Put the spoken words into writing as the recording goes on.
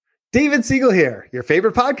David Siegel here, your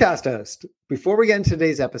favorite podcast host. Before we get into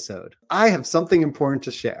today's episode, I have something important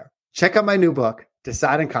to share. Check out my new book,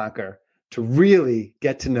 Decide and Conquer, to really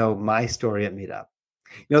get to know my story at Meetup.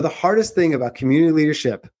 You know, the hardest thing about community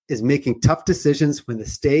leadership is making tough decisions when the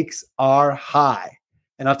stakes are high.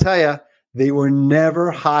 And I'll tell you, they were never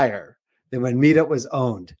higher than when Meetup was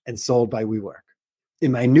owned and sold by WeWork.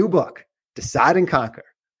 In my new book, Decide and Conquer,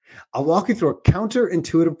 I'll walk you through a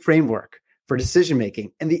counterintuitive framework for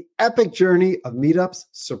decision-making and the epic journey of Meetup's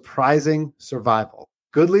surprising survival.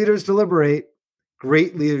 Good leaders deliberate,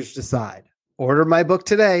 great leaders decide. Order my book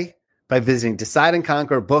today by visiting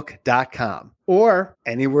decideandconquerbook.com or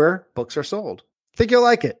anywhere books are sold. Think you'll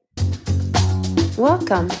like it.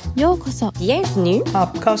 Welcome. योकोसो. Bienvenue.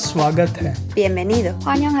 आपका स्वागत है. Bienvenido.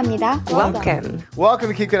 환영합니다. Welcome. Welcome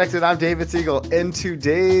to Keep Connected. I'm David Siegel. In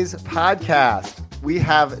today's podcast, we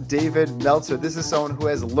have David Meltzer. This is someone who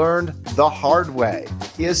has learned the hard way.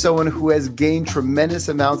 He is someone who has gained tremendous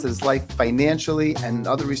amounts in his life financially and in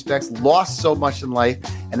other respects, lost so much in life,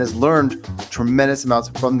 and has learned tremendous amounts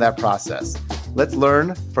from that process. Let's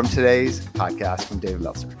learn from today's podcast from David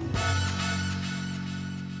Meltzer.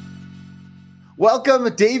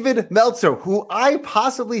 Welcome, David Meltzer, who I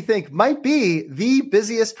possibly think might be the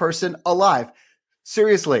busiest person alive.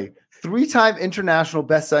 Seriously, 3-time international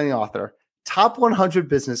best-selling author, top 100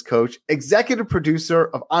 business coach, executive producer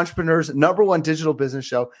of Entrepreneur's #1 digital business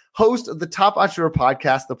show, host of the top entrepreneur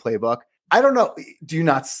podcast, The Playbook. I don't know, do you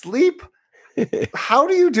not sleep? How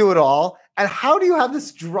do you do it all? And how do you have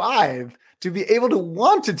this drive to be able to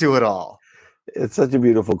want to do it all? It's such a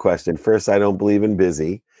beautiful question. First, I don't believe in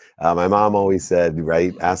busy. My mom always said,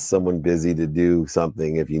 right, ask someone busy to do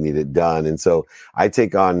something if you need it done. And so I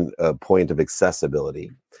take on a point of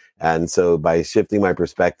accessibility. And so by shifting my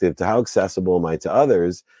perspective to how accessible am I to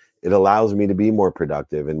others, it allows me to be more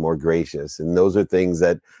productive and more gracious. And those are things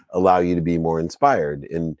that allow you to be more inspired.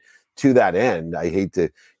 And to that end, I hate to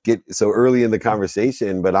get so early in the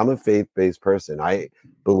conversation, but I'm a faith-based person. I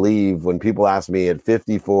believe when people ask me at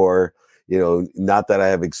 54, not that I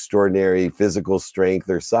have extraordinary physical strength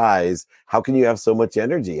or size, how can you have so much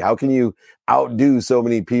energy? How can you outdo so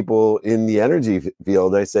many people in the energy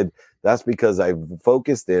field? I said, that's because I've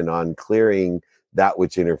focused in on clearing that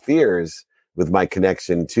which interferes with my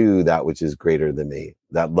connection to that which is greater than me,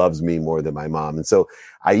 that loves me more than my mom. And so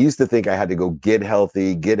I used to think I had to go get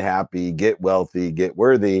healthy, get happy, get wealthy, get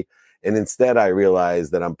worthy. And instead I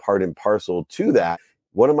realized that I'm part and parcel to that.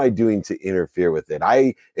 What am I doing to interfere with it?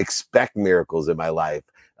 I expect miracles in my life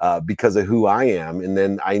because of who I am. And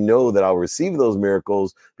then I know that I'll receive those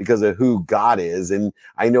miracles because of who God is. And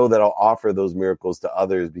I know that I'll offer those miracles to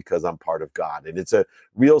others because I'm part of God. And it's a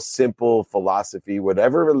real simple philosophy.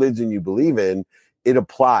 Whatever religion you believe in, it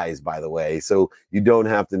applies, by the way. So you don't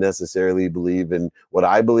have to necessarily believe in what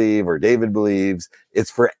I believe or David believes.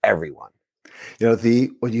 It's for everyone.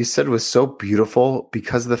 What you said was so beautiful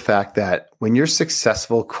because of the fact that when you're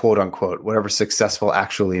successful, quote unquote, whatever successful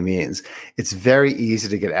actually means, it's very easy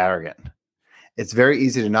to get arrogant. It's very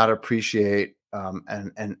easy to not appreciate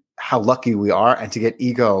and how lucky we are and to get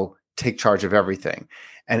ego take charge of everything.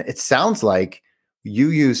 And it sounds like you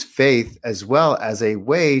use faith as well as a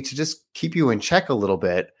way to just keep you in check a little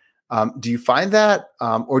bit. Do you find that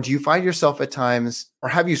or do you find yourself at times, or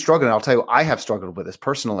have you struggled? And I'll tell you, I have struggled with this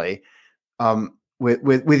personally.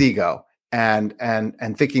 With ego and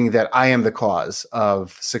thinking that I am the cause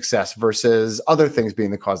of success versus other things being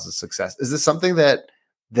the cause of success. Is this something that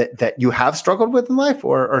you have struggled with in life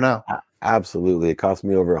or no? Absolutely. It cost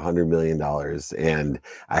me over $100 million. And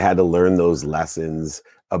I had to learn those lessons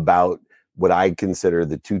about what I consider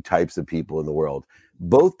the two types of people in the world.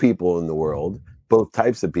 Both people in the world, both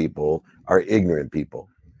types of people are ignorant people.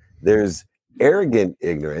 There's arrogant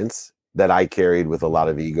ignorance that I carried with a lot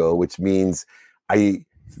of ego, which means I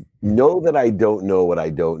know that I don't know what I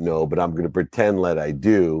don't know, but I'm going to pretend that I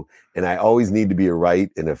do. And I always need to be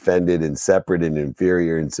right and offended and separate and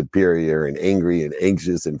inferior and superior and angry and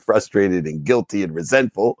anxious and frustrated and guilty and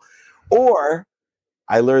resentful. Or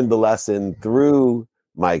I learned the lesson through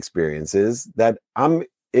my experiences that I'm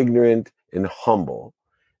ignorant and humble,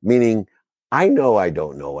 meaning I know I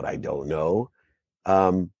don't know what I don't know.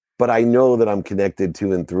 But I know that I'm connected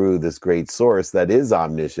to and through this great source that is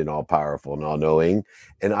omniscient, all powerful and all knowing.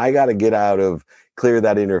 And I got to get out of clear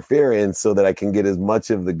that interference so that I can get as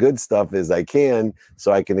much of the good stuff as I can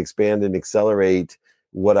so I can expand and accelerate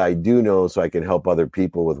what I do know so I can help other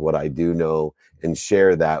people with what I do know and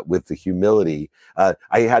share that with the humility.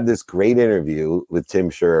 I had this great interview with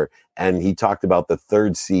Tim Scherr, and he talked about the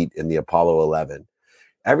third seat in the Apollo 11.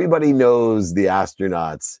 Everybody knows the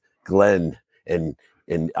astronauts, Glenn and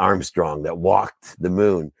Armstrong, that walked the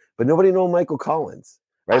moon. but nobody knows Michael Collins.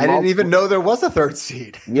 Right? I didn't even know there was a third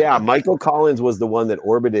seed. Yeah, Michael Collins was the one that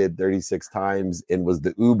orbited 36 times and was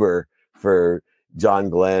the Uber for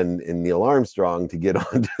John Glenn and Neil Armstrong to get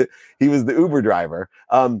on. He was the Uber driver.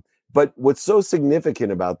 But what's so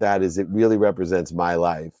significant about that is it really represents my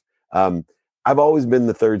life. I've always been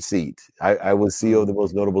the third seat. I was CEO of the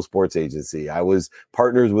most notable sports agency. I was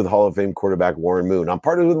partners with Hall of Fame quarterback Warren Moon. I'm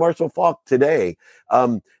partnered with Marshall Faulk today.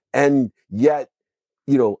 And yet,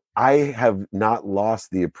 I have not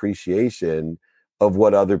lost the appreciation of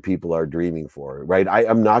what other people are dreaming for, right?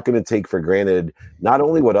 I'm not going to take for granted not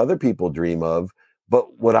only what other people dream of,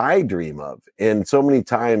 but what I dream of. And so many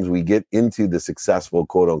times we get into the successful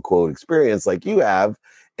quote unquote experience like you have,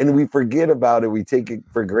 and we forget about it. We take it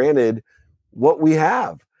for granted what we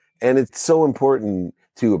have. And it's so important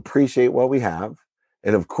to appreciate what we have.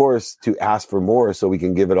 And of course, to ask for more so we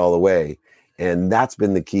can give it all away. And that's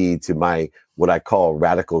been the key to my, what I call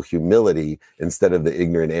radical humility instead of the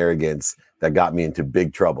ignorant arrogance that got me into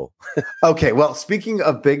big trouble. Okay. Well, speaking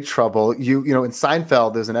of big trouble, you know, in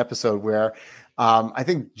Seinfeld, there's an episode where I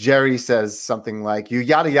think Jerry says something like, you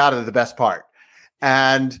yada, yada, the best part.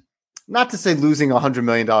 And not to say losing $100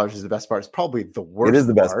 million is the best part. It's probably the worst. It is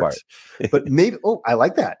the best part. But maybe, I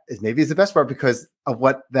like that. Maybe it's the best part because of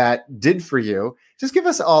what that did for you. Just give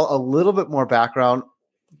us all a little bit more background.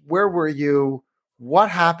 Where were you? What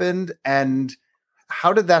happened? And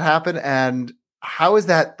how did that happen? And how is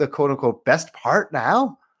that the quote unquote best part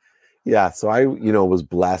now? Yeah. So I, was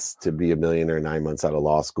blessed to be a millionaire 9 months out of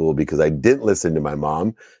law school because I didn't listen to my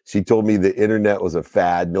mom. She told me the internet was a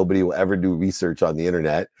fad. Nobody will ever do research on the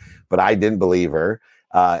internet, but I didn't believe her.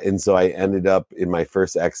 And so I ended up in my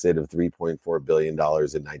first exit of $3.4 billion in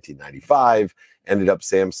 1995, ended up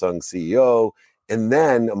Samsung CEO, and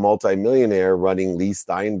then a multimillionaire running Lee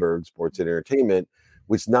Steinberg Sports and Entertainment,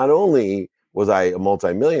 which not only was I a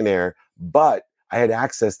multimillionaire, but I had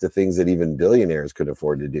access to things that even billionaires could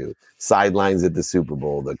afford to do. Sidelines at the Super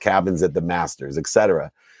Bowl, the cabins at the Masters,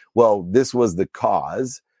 etc. Well, this was the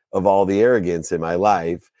cause of all the arrogance in my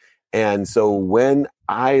life. And so when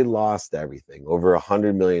I lost everything, over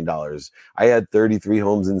 $100 million, I had 33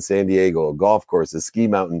 homes in San Diego, a golf course, a ski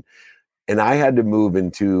mountain, and I had to move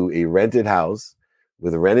into a rented house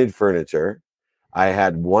with rented furniture. I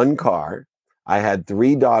had one car. I had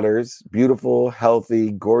 3 daughters, beautiful,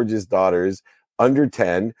 healthy, gorgeous daughters, under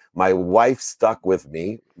 10. My wife stuck with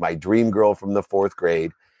me, my dream girl from the 4th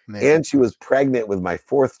grade. Amazing. And she was pregnant with my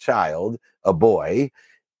 4th child, a boy.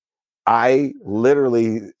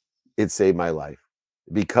 It saved my life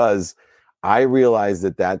because I realized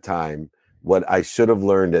at that time what I should have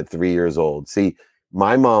learned at 3 years old. See,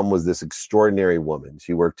 my mom was this extraordinary woman.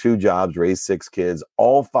 She worked 2 jobs, raised 6 kids.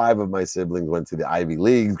 All 5 of my siblings went to the Ivy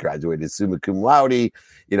Leagues, graduated summa cum laude.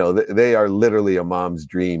 They are literally a mom's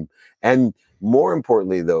dream. And more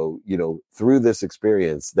importantly, though, through this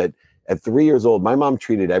experience that at 3 years old, my mom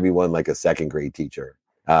treated everyone like a 2nd grade teacher.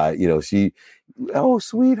 She, oh,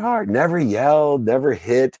 sweetheart, never yelled, never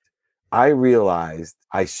hit. I realized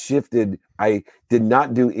I shifted. I did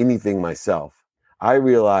not do anything myself. I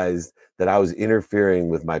realized that I was interfering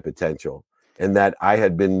with my potential and that I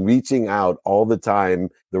had been reaching out all the time,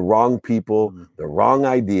 the wrong people, the wrong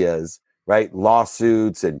ideas, right?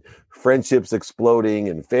 Lawsuits and friendships exploding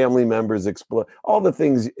and family members explode, all the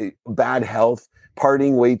things, bad health,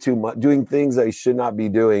 partying way too much, doing things I should not be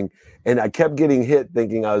doing. And I kept getting hit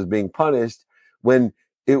thinking I was being punished when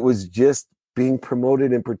it was just being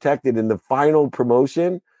promoted and protected. And the final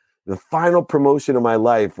promotion of my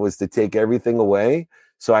life was to take everything away.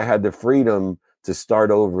 So I had the freedom to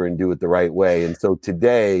start over and do it the right way. And so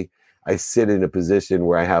today I sit in a position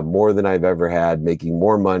where I have more than I've ever had, making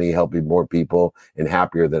more money, helping more people, and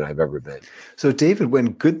happier than I've ever been. So David,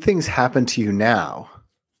 when good things happen to you now,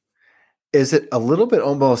 is it a little bit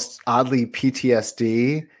almost oddly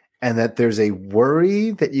PTSD and that there's a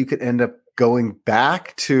worry that you could end up going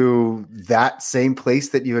back to that same place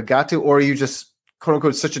that you had got to, or are you just quote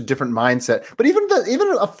unquote such a different mindset? But even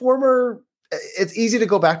a former, it's easy to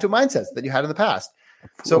go back to mindsets that you had in the past.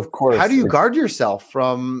 So of course, how do you guard yourself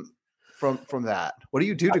from that? What do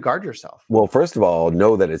you do to guard yourself? Well, first of all,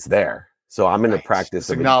 know that it's there. So I'm in a practice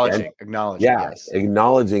of acknowledging, yes.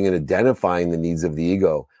 Acknowledging and identifying the needs of the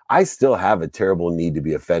ego. I still have a terrible need to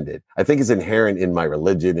be offended. I think it's inherent in my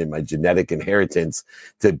religion, in my genetic inheritance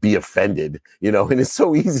to be offended, and it's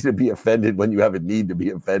so easy to be offended when you have a need to be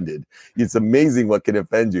offended. It's amazing what can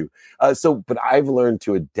offend you. But I've learned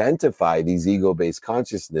to identify these ego-based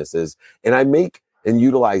consciousnesses, and I make and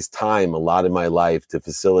utilize time a lot in my life to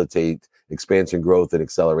facilitate expansion, growth, and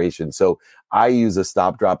acceleration. So I use a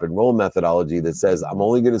stop, drop, and roll methodology that says I'm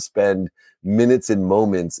only going to spend minutes and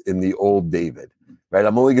moments in the old David, right?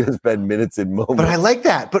 I'm only going to spend minutes and moments. But I like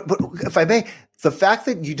that. But if I may, the fact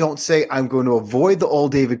that you don't say I'm going to avoid the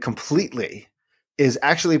old David completely is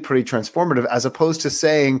actually pretty transformative, as opposed to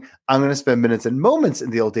saying I'm going to spend minutes and moments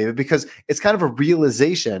in the old David, because it's kind of a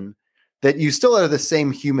realization that you still are the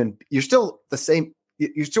same human. You're still the same.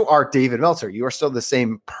 You still are David Meltzer. You are still the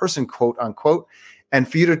same person, quote unquote. And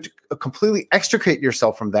for you to completely extricate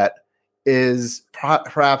yourself from that is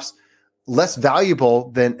perhaps less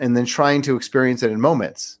valuable than trying to experience it in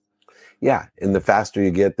moments. Yeah. And the faster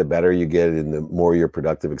you get, the better you get, and the more you're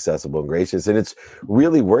productive, accessible, and gracious. And it's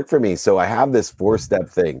really worked for me. So I have this 4-step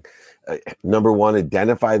thing. Number one,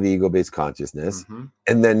 identify the ego-based consciousness. Mm-hmm.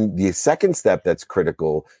 And then the second step that's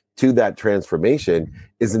critical to that transformation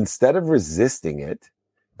is, instead of resisting it,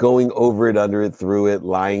 going over it, under it, through it,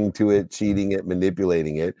 lying to it, cheating it,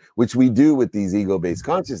 manipulating it, which we do with these ego-based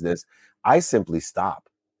consciousness, I simply stop.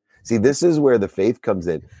 See, this is where the faith comes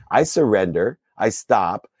in. I surrender, I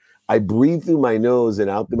stop, I breathe through my nose and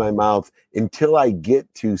out through my mouth until I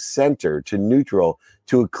get to center, to neutral,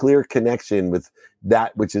 to a clear connection with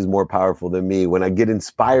that which is more powerful than me. When I get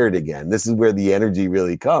inspired again, this is where the energy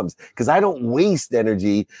really comes, because I don't waste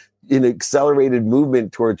energy in accelerated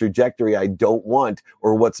movement toward a trajectory I don't want,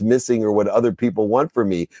 or what's missing, or what other people want from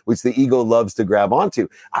me, which the ego loves to grab onto.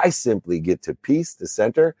 I simply get to peace, to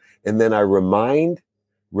center, and then I remind,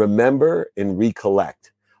 remember, and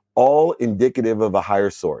recollect, all indicative of a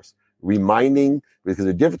higher source. Reminding, because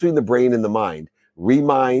the difference between the brain and the mind.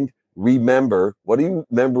 Remind, remember, what are you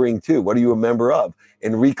remembering to? What are you a member of?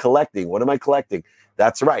 And recollecting, what am I collecting?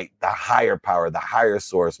 That's right, the higher power, the higher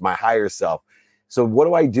source, my higher self. So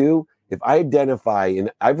what do? If I identify,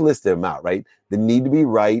 and I've listed them out, right? The need to be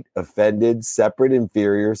right, offended, separate,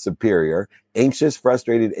 inferior, superior, anxious,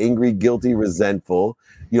 frustrated, angry, guilty, resentful,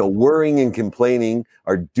 worrying and complaining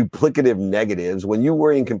are duplicative negatives. When you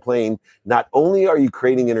worry and complain, not only are you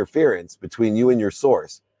creating interference between you and your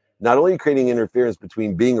source, not only creating interference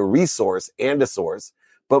between being a resource and a source,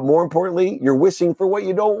 but more importantly, you're wishing for what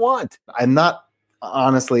you don't want. I'm not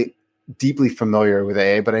honestly deeply familiar with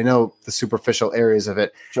AA, but I know the superficial areas of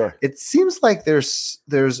it. Sure. It seems like there's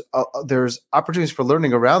opportunities for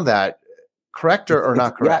learning around that. Correct or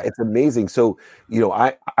not correct? Yeah, it's amazing. So,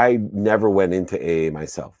 I never went into AA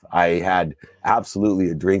myself. I had absolutely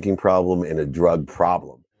a drinking problem and a drug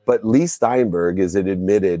problem. But Lee Steinberg is an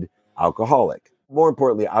admitted alcoholic. More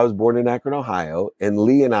importantly, I was born in Akron, Ohio, and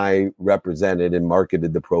Lee and I represented and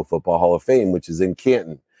marketed the Pro Football Hall of Fame, which is in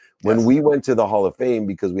Canton. When we went to the Hall of Fame,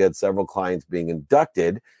 because we had several clients being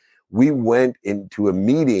inducted, we went into a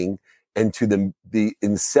meeting, and to the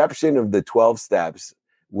inception of the 12 steps,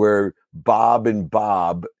 where Bob and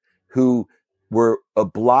Bob, who were a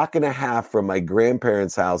block and a half from my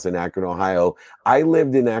grandparents' house in Akron, Ohio. I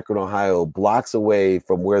lived in Akron, Ohio, blocks away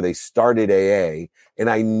from where they started AA, and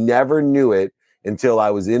I never knew it until I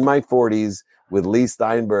was in my 40s with Lee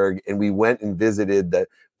Steinberg, and we went and visited the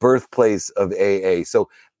birthplace of AA. So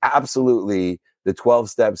absolutely, the 12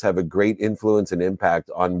 steps have a great influence and impact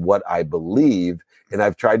on what I believe. And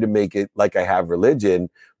I've tried to make it, like I have religion,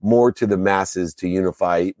 more to the masses, to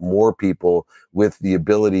unify more people with the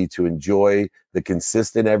ability to enjoy the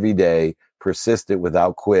consistent, everyday, persistent,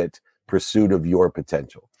 without quit pursuit of your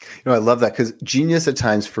potential. I love that, because genius at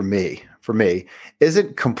times for me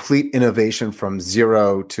isn't complete innovation from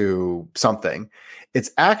zero to something. It's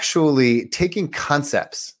actually taking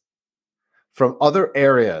concepts from other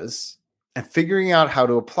areas and figuring out how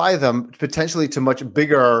to apply them potentially to much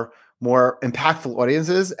bigger, more impactful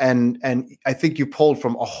audiences. And I think you pulled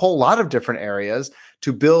from a whole lot of different areas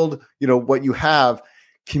to build, what you have.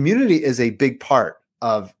 Community is a big part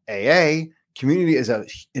of AA. Community is an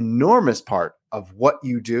enormous part of what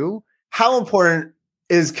you do. How important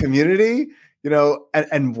is community,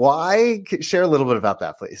 and why? Share a little bit about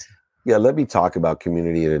that, please. Yeah, let me talk about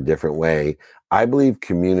community in a different way. I believe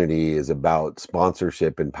community is about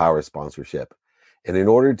sponsorship and power sponsorship. And in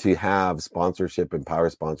order to have sponsorship and power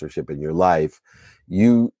sponsorship in your life,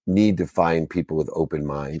 you need to find people with open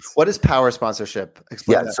minds. What is power sponsorship?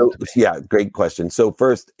 Explain that. Great question. So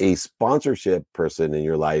first, a sponsorship person in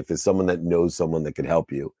your life is someone that knows someone that can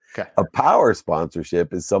help you. Okay. A power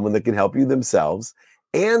sponsorship is someone that can help you themselves,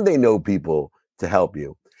 and they know people to help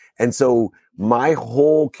you. And so my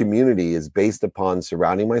whole community is based upon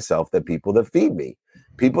surrounding myself with people that feed me.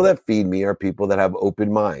 People that feed me are people that have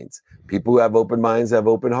open minds. People who have open minds have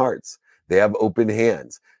open hearts. They have open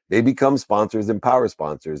hands. They become sponsors and power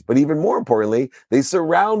sponsors. But even more importantly, they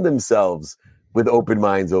surround themselves with open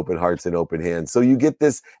minds, open hearts, and open hands. So you get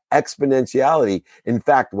this exponentiality. In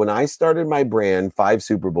fact, when I started my brand 5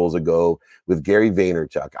 Super Bowls ago with Gary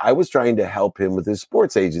Vaynerchuk, I was trying to help him with his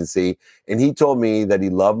sports agency. And he told me that he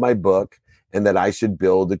loved my book and that I should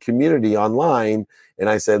build a community online. And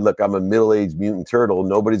I said, look, I'm a middle-aged mutant turtle.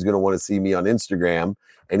 Nobody's going to want to see me on Instagram.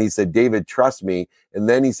 And he said, David, trust me. And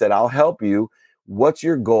then he said, I'll help you. What's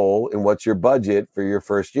your goal and what's your budget for your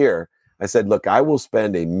first year? I said, look, I will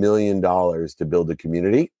spend $1 million to build a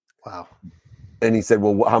community. Wow. And he said,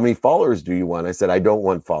 well, how many followers do you want? I said, I don't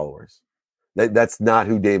want followers. That's not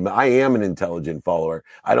who Dave, I am an intelligent follower.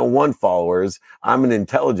 I don't want followers. I'm an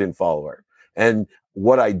intelligent follower. And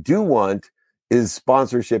what I do want is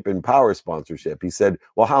sponsorship and power sponsorship. He said,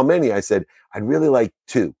 well, how many? I said, I'd really like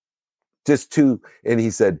 2, just 2. And he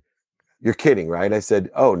said, you're kidding, right? I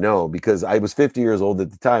said, oh no, because I was 50 years old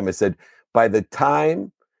at the time. I said, by the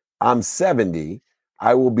time I'm 70,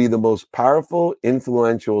 I will be the most powerful,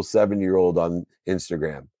 influential 70-year-old on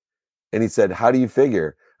Instagram. And he said, how do you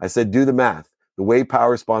figure? I said, do the math. The way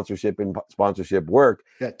power sponsorship and sponsorship work.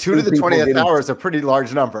 Yeah, 2 to the 20th hour is a pretty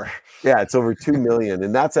large number. Yeah, it's over 2 million.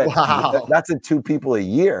 And that's at, wow. That's at 2 people a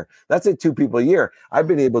year. That's at 2 people a year. I've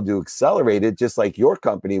been able to accelerate it just like your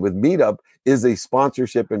company with Meetup is a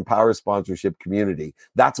sponsorship and power sponsorship community.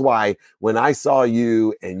 That's why when I saw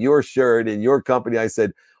you and your shirt and your company, I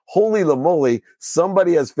said, holy moly,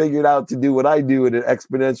 somebody has figured out to do what I do at an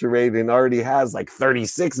exponential rate and already has like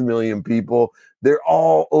 36 million people. They're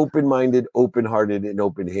all open-minded, open-hearted, and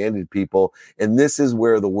open-handed people. And this is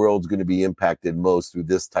where the world's going to be impacted most through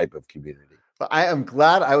this type of community. But I am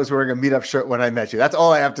glad I was wearing a Meetup shirt when I met you. That's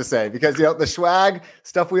all I have to say, because the swag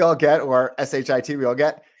stuff we all get, or SHIT we all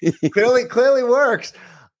get, clearly works.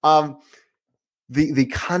 The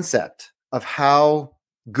concept of how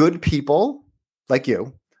good people like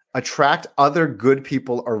you attract other good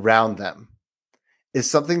people around them is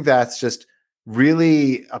something that's just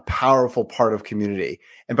really a powerful part of community.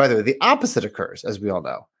 And by the way, the opposite occurs, as we all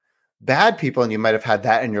know. Bad people, and you might have had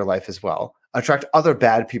that in your life as well, attract other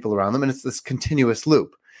bad people around them, and it's this continuous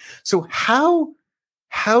loop. So how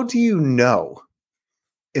do you know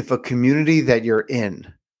if a community that you're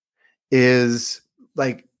in is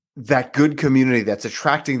like that good community that's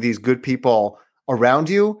attracting these good people around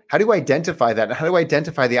you? How do you identify that? And how do you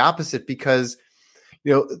identify the opposite? Because,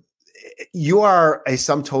 you are a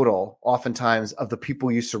sum total oftentimes of the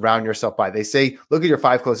people you surround yourself by. They say, look at your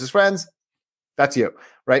 5 closest friends. That's you,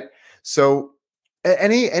 right? So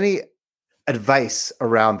any advice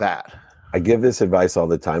around that? I give this advice all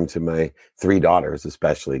the time to my 3 daughters,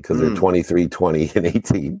 especially because they're 23, 20, and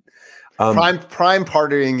 18. Prime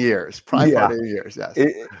partying years. Partying years,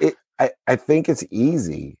 yes. I think it's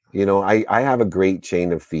easy. I have a great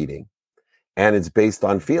chain of feeding, and it's based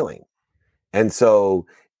on feeling. And so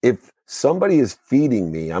if somebody is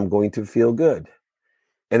feeding me, I'm going to feel good.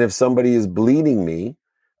 And if somebody is bleeding me,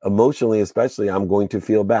 emotionally especially, I'm going to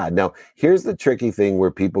feel bad. Now, here's the tricky thing where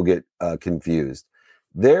people get confused.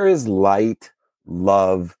 There is light,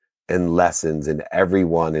 love, and lessons in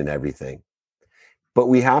everyone and everything. But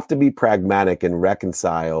we have to be pragmatic and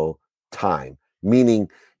reconcile time, meaning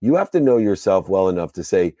you have to know yourself well enough to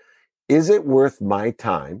say, is it worth my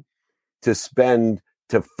time to spend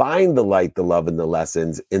to find the light, the love, and the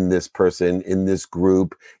lessons in this person, in this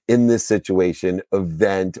group, in this situation,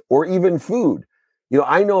 event, or even food?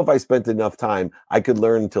 I know if I spent enough time, I could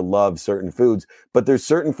learn to love certain foods, but there's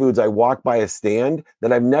certain foods I walk by a stand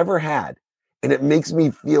that I've never had. And it makes me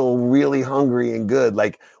feel really hungry and good.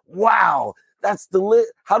 Like, wow, that's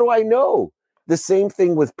how do I know? The same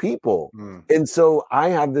thing with people. And so I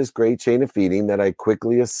have this great chain of feeding that I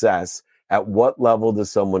quickly assess. At what level does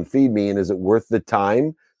someone feed me, and is it worth the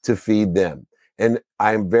time to feed them? And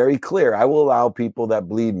I'm very clear. I will allow people that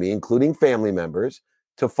bleed me, including family members,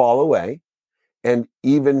 to fall away, and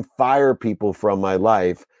even fire people from my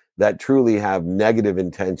life that truly have negative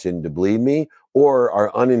intention to bleed me or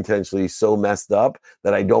are unintentionally so messed up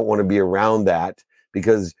that I don't want to be around that,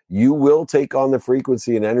 because you will take on the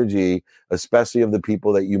frequency and energy, especially of the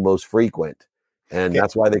people that you most frequent. And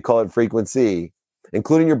that's why they call it frequency.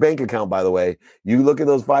 Including your bank account, by the way. You look at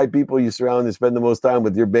those 5 people you surround and spend the most time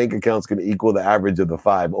with, your bank account's going to equal the average of the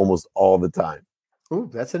 5 almost all the time. Ooh,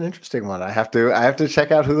 that's an interesting one. I have to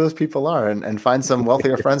check out who those people are and find some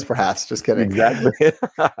wealthier friends, perhaps. Just kidding. Exactly.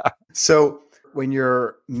 So when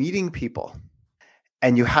you're meeting people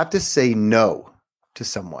and you have to say no to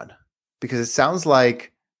someone, because it sounds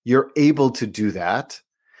like you're able to do that.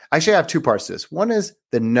 Actually, I have 2 parts to this. One is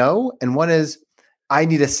the no, and one is I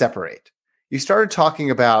need to separate. You started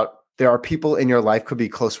talking about there are people in your life, could be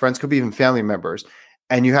close friends, could be even family members,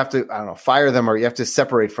 and you have to, fire them, or you have to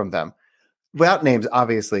separate from them. without names,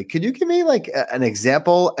 obviously, could you give me like an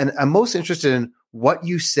example? And I'm most interested in what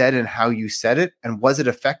you said and how you said it, and was it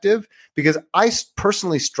effective? Because I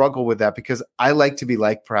personally struggle with that because I like to be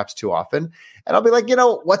liked perhaps too often. And I'll be like,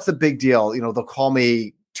 what's the big deal? They'll call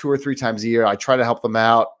me 2 or 3 times a year. I try to help them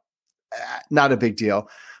out. Not a big deal.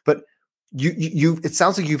 But it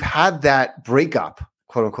sounds like you've had that breakup,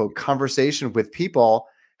 quote unquote, conversation with people.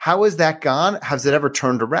 How has that gone? Has it ever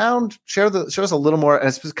turned around? Show us a little more. And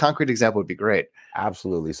a concrete example would be great.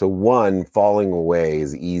 Absolutely. So one, falling away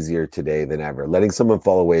is easier today than ever. Letting someone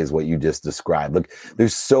fall away is what you just described. Look,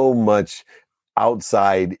 there's so much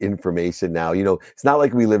outside information now. It's not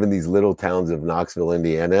like we live in these little towns of Knoxville,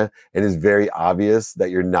 Indiana, and it's very obvious that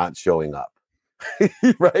you're not showing up.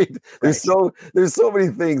 Right? There's so many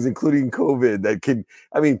things, including COVID, that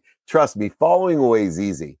trust me, falling away is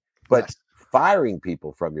easy, but yes. Firing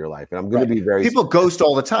people from your life. And I'm going to be very people specific. Ghost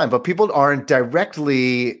all the time, but people aren't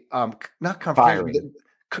directly not firing.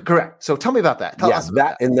 Correct. So tell me about that. Tell us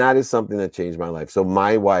about that. And that is something that changed my life. So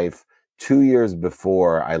my wife, 2 years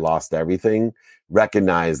before I lost everything,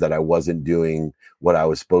 recognized that I wasn't doing what I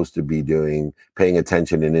was supposed to be doing, paying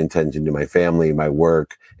attention and intention to my family, my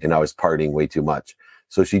work, and I was partying way too much.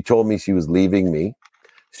 So she told me she was leaving me.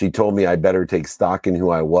 She told me I better take stock in who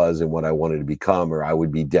I was and what I wanted to become, or I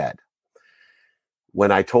would be dead. When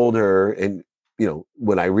I told her, and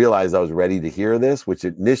when I realized I was ready to hear this, which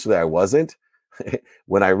initially I wasn't,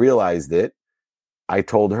 when I realized it, I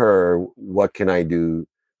told her, what can I do?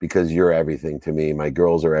 Because you're everything to me. My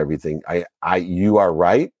girls are everything. You are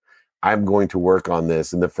right. I'm going to work on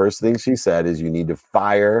this. And the first thing she said is, you need to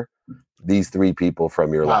fire these 3 people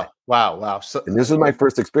from your life. Wow. So, and this was my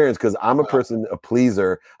first experience because I'm a person, a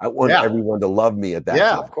pleaser. I want everyone to love me at that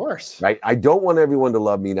time. Of course. Right? I don't want everyone to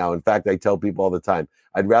love me now. In fact, I tell people all the time,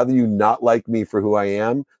 I'd rather you not like me for who I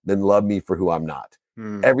am than love me for who I'm not.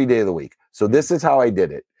 Every day of the week. So this is how I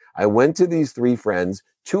did it. I went to these 3 friends.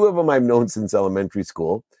 2 of them I've known since elementary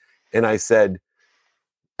school. And I said,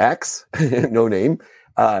 X, no name,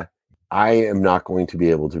 I am not going to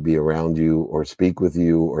be able to be around you or speak with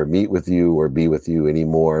you or meet with you or be with you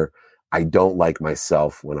anymore. I don't like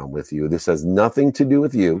myself when I'm with you. This has nothing to do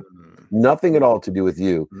with you. Nothing at all to do with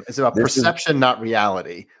you. It's about perception, not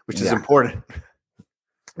reality, which is important.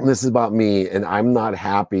 This is about me, and I'm not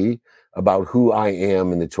happy about who I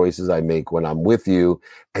am and the choices I make when I'm with you.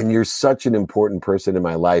 And you're such an important person in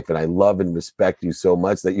my life, and I love and respect you so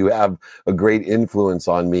much that you have a great influence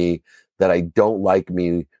on me, that I don't like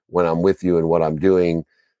me when I'm with you and what I'm doing.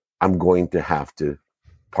 I'm going to have to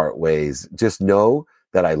part ways. Just know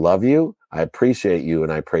that I love you, I appreciate you,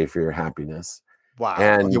 and I pray for your happiness. Wow.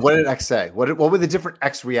 And what did X say? What were the different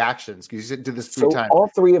X reactions? Because you did this 3 times. All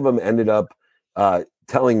 3 of them ended up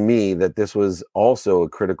telling me that this was also a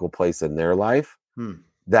critical place in their life,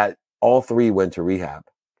 that all 3 went to rehab.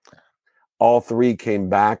 All 3 came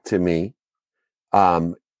back to me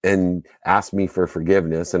and asked me for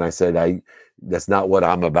forgiveness. And I said, that's not what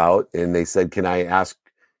I'm about. And they said, can I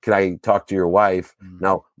talk to your wife?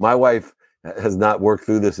 Now, my wife has not worked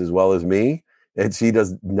through this as well as me, and she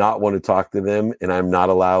does not want to talk to them. And I'm not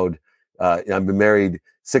allowed. I've been married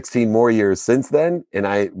 16 more years since then,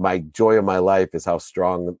 and my joy of my life is how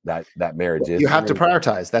strong that marriage is. You have to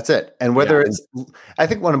prioritize. That's it. And whether I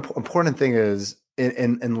think one important thing is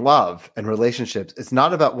in love and relationships, it's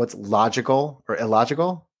not about what's logical or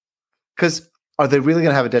illogical. Because are they really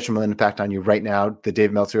going to have a detrimental impact on you right now, the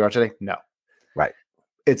Dave Meltzer you are today? No. Right.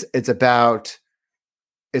 It's about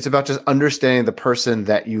just understanding the person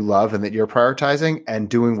that you love and that you're prioritizing and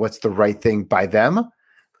doing what's the right thing by them.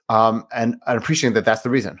 And appreciating that that's the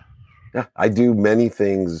reason. Yeah, I do many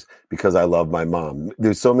things because I love my mom.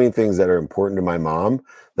 There's so many things that are important to my mom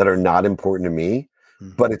that are not important to me,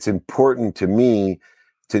 but it's important to me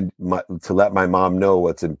to let my mom know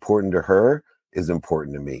what's important to her is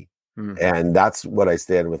important to me. And that's what I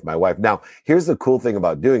stand with my wife. Now, here's the cool thing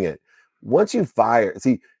about doing it. Once you fire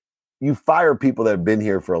people that have been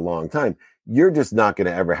here for a long time, you're just not going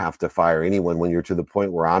to ever have to fire anyone when you're to the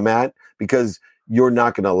point where I'm at, because you're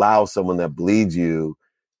not going to allow someone that bleeds you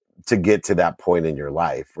to get to that point in your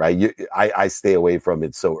life, right? I stay away from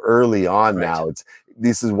it so early on. Right. Now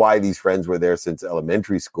this is why these friends were there since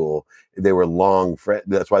elementary school. They were long friends.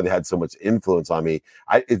 That's why they had so much influence on me.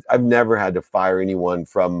 I've never had to fire anyone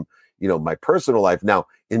from, my personal life. Now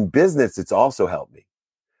in business, it's also helped me,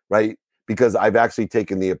 right? Because I've actually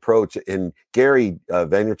taken the approach, and Gary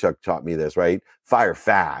Vaynerchuk taught me this, right? Fire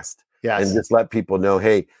fast. Yes. And just let people know,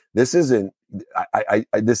 hey, this isn't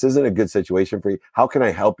a good situation for you. How can I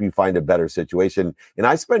help you find a better situation? And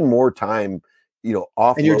I spend more time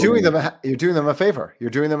offloading. And you're doing them a favor. You're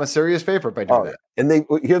doing them a serious favor by doing that. And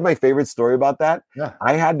here's my favorite story about that. Yeah.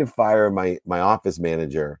 I had to fire my office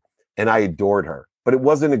manager, and I adored her, but it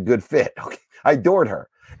wasn't a good fit. Okay. I adored her.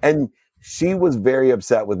 And she was very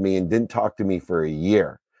upset with me and didn't talk to me for a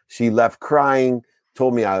year. She left crying,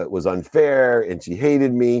 told me it was unfair, and she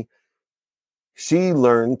hated me. She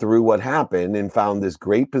learned through what happened and found this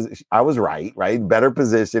great position. I was right? Better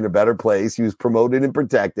position, a better place. She was promoted and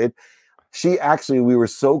protected. We were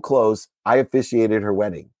so close, I officiated her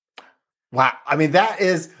wedding. Wow. I mean, that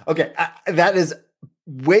is, okay, that is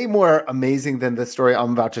way more amazing than the story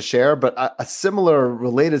I'm about to share. But a similar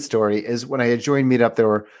related story is when I had joined Meetup, there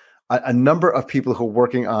were a number of people who were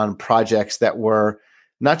working on projects that were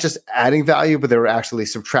not just adding value, but they were actually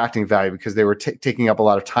subtracting value because they were taking up a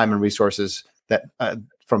lot of time and resources that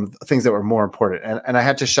from things that were more important. And I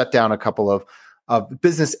had to shut down a couple of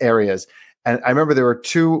business areas. And I remember there were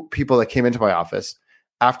two people that came into my office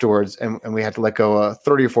afterwards, and we had to let go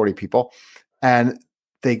 30 or 40 people. And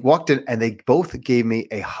they walked in and they both gave me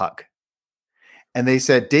a hug. And they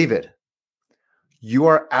said, David, you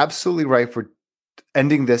are absolutely right for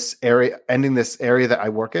ending this area that I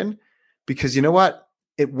work in, because you know what?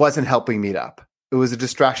 It wasn't helping Meetup. It was a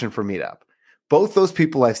distraction for Meetup. Both those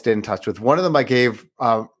people I stayed in touch with. One of them I gave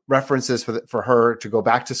references for her to go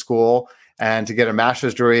back to school and to get a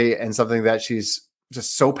master's degree in something that she's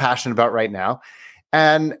just so passionate about right now.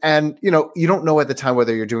 And you don't know at the time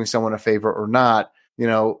whether you're doing someone a favor or not.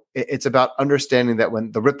 It's about understanding that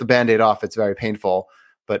when rip the Band-Aid off, it's very painful,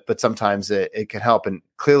 but sometimes it can help. And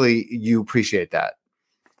clearly you appreciate that.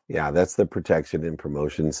 Yeah, that's the protection and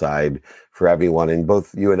promotion side for everyone. And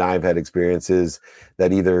both you and I have had experiences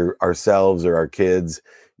that either ourselves or our kids,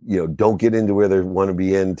 don't get into where they want to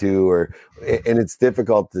be into, and it's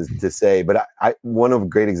difficult to say. But one of a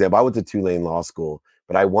great example, I went to Tulane Law School,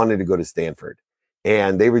 but I wanted to go to Stanford,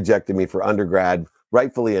 and they rejected me for undergrad,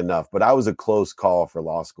 rightfully enough. But I was a close call for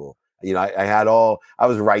law school. I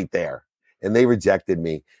was right there, and they rejected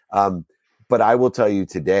me. But I will tell you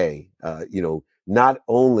today, not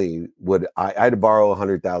only would I had to borrow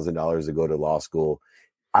 $100,000 to go to law school,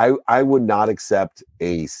 I would not accept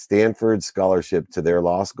a Stanford scholarship to their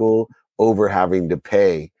law school over having to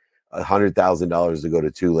pay $100,000 to go to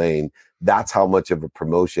Tulane. That's how much of a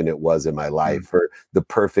promotion it was in my life for the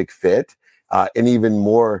perfect fit. And even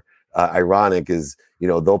more ironic is,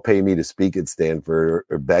 they'll pay me to speak at Stanford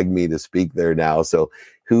or beg me to speak there now. So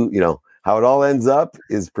how it all ends up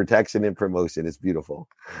is protection and promotion. It's beautiful.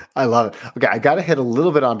 I love it. Okay, I got to hit a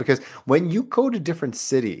little bit on, because when you go to different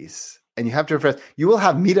cities and you have different friends, you will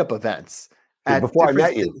have Meetup events. Before I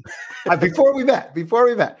met you. Before we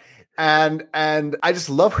met. And I just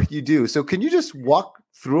love what you do. So can you just walk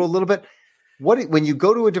through a little bit? When you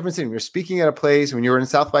go to a different city, when you're speaking at a place, when you were in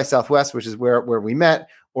South by Southwest, which is where we met,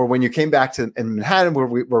 or when you came back in Manhattan, where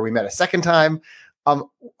we met a second time,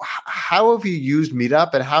 how have you used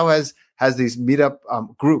Meetup, and how has these Meetup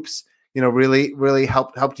groups, really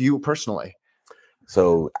helped you personally?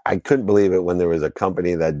 So I couldn't believe it when there was a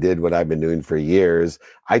company that did what I've been doing for years.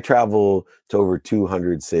 I travel to over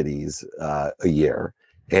 200 cities a year,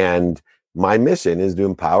 and my mission is to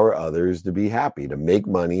empower others to be happy, to make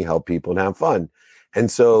money, help people, and have fun. And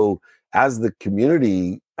so as the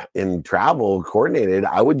community in travel coordinated,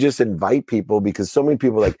 I would just invite people, because so many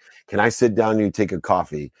people are like, can I sit down and you take a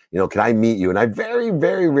coffee? Can I meet you? And I very,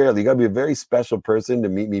 very rarely, you got to be a very special person to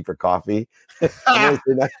meet me for coffee. I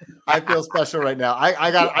feel special right now. I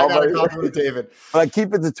got a coffee with David. But I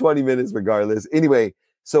keep it to 20 minutes regardless. Anyway,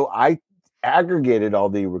 so I aggregated all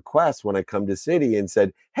the requests when I come to city and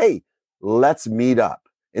said, hey, let's meet up.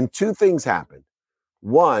 And two things happened.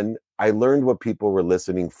 One, I learned what people were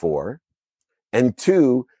listening for. And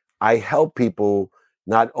two, I help people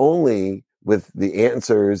not only with the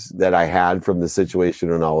answers that I had from the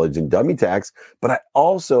situational knowledge and dummy tax, but I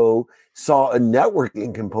also saw a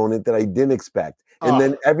networking component that I didn't expect. And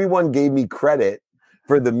then everyone gave me credit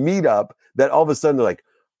for the meetup, that all of a sudden they're like,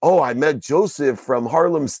 oh, I met Joseph from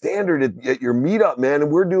Harlem Standard at your meetup, man,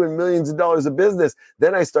 and we're doing millions of dollars of business.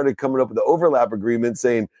 Then I started coming up with the overlap agreement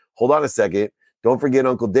saying, hold on a second, don't forget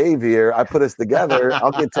Uncle Dave here. I put us together.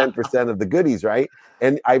 I'll get 10% of the goodies, right?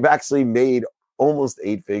 And I've actually made almost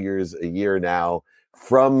 8 figures a year now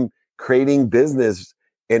from creating business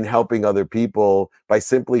and helping other people by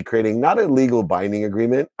simply creating not a legal binding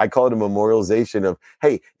agreement. I call it a memorialization of,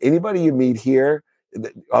 hey, anybody you meet here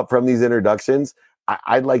from these introductions,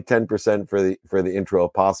 I'd like 10% for the intro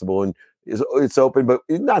if possible. And it's open, but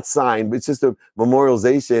it's not signed, but it's just a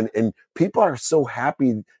memorialization. And people are so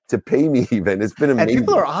happy to pay me even. It's been amazing. And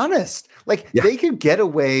people are honest. Like they could get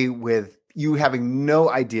away with you having no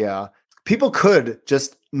idea People could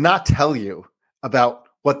just not tell you about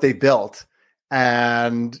what they built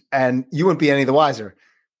and you wouldn't be any the wiser.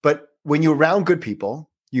 But when you're around good people,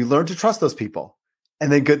 you learn to trust those people,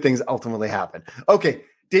 and then good things ultimately happen. Okay,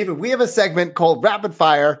 David, we have a segment called Rapid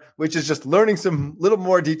Fire, which is just learning some little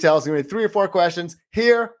more details. We're going to 3 or 4 questions.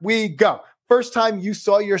 Here we go. First time you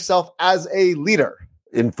saw yourself as a leader?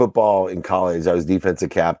 In football, in college, I was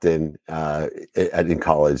defensive captain in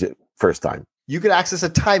college. First time. You could access a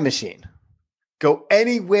time machine. Go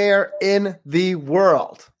anywhere in the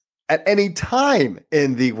world at any time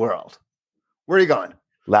in the world. Where are you going?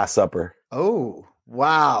 Last Supper. Oh,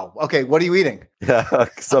 wow. Okay, what are you eating?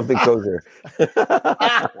 Something kosher.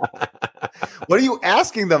 What are you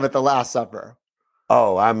asking them at the Last Supper?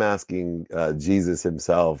 Oh, I'm asking Jesus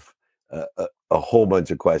himself a whole bunch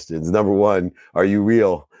of questions. Number one, are you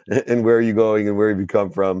real? And where are you going? And where have you come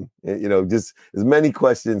from? And, just as many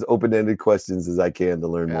questions, open-ended questions as I can to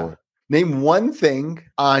learn more. Name one thing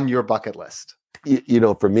on your bucket list.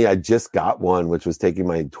 For me, I just got one, which was taking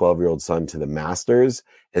my 12-year-old son to the Masters.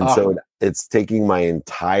 And so it's taking my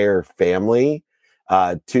entire family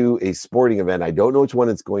to a sporting event. I don't know which one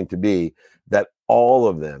it's going to be, that all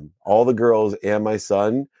of them, all the girls and my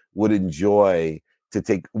son, would enjoy to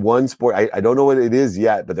take one sport. I don't know what it is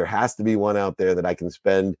yet, but there has to be one out there that I can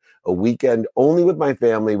spend a weekend only with my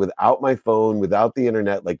family, without my phone, without the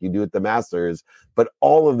internet, like you do at the Masters. But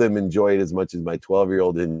all of them enjoy it as much as my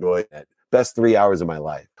 12-year-old enjoyed it. Best 3 hours of my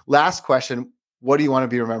life. Last question. What do you want to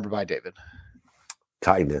be remembered by, David?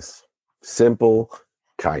 Kindness. Simple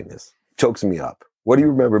kindness. Chokes me up. What do you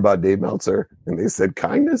remember about Dave Meltzer? And they said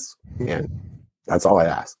kindness. Man, that's all I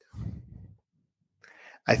ask.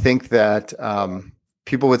 I think that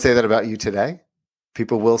people would say that about you today.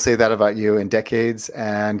 People will say that about you in decades.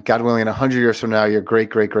 And God willing, in 100 years from now, your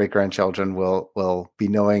great-great-great-grandchildren will be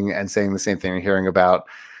knowing and saying the same thing and hearing about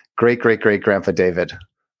great-great-great-grandpa David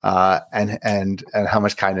and how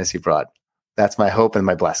much kindness he brought. That's my hope and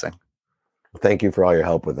my blessing. Thank you for all your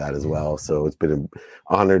help with that as well. So it's been an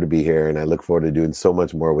honor to be here, and I look forward to doing so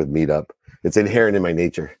much more with Meetup. It's inherent in my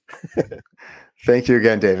nature. Thank you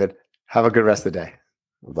again, David. Have a good rest of the day.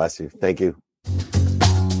 Bless you. Thank you.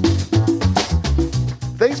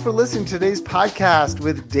 Thanks for listening to today's podcast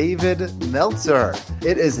with David Meltzer.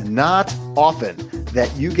 It is not often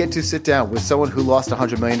that you get to sit down with someone who lost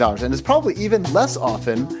 $100 million. And it's probably even less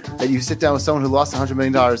often that you sit down with someone who lost $100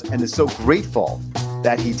 million and is so grateful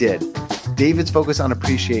that he did. David's focus on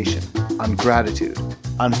appreciation, on gratitude,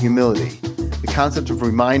 on humility, the concept of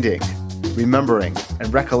reminding, remembering,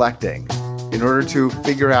 and recollecting in order to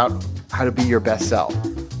figure out how to be your best self.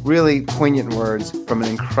 Really poignant words from an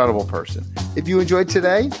incredible person. If you enjoyed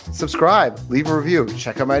today, subscribe, leave a review,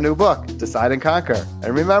 check out my new book, Decide and Conquer.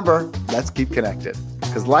 And remember, let's keep connected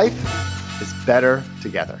because life is better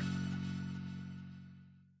together.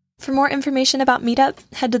 For more information about Meetup,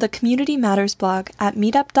 head to the Community Matters blog at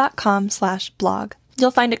meetup.com/blog.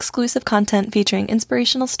 You'll find exclusive content featuring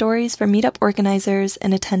inspirational stories from Meetup organizers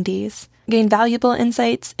and attendees. Gain valuable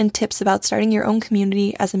insights and tips about starting your own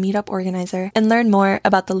community as a Meetup organizer, and learn more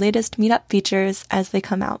about the latest Meetup features as they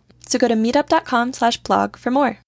come out. So go to meetup.com/blog for more.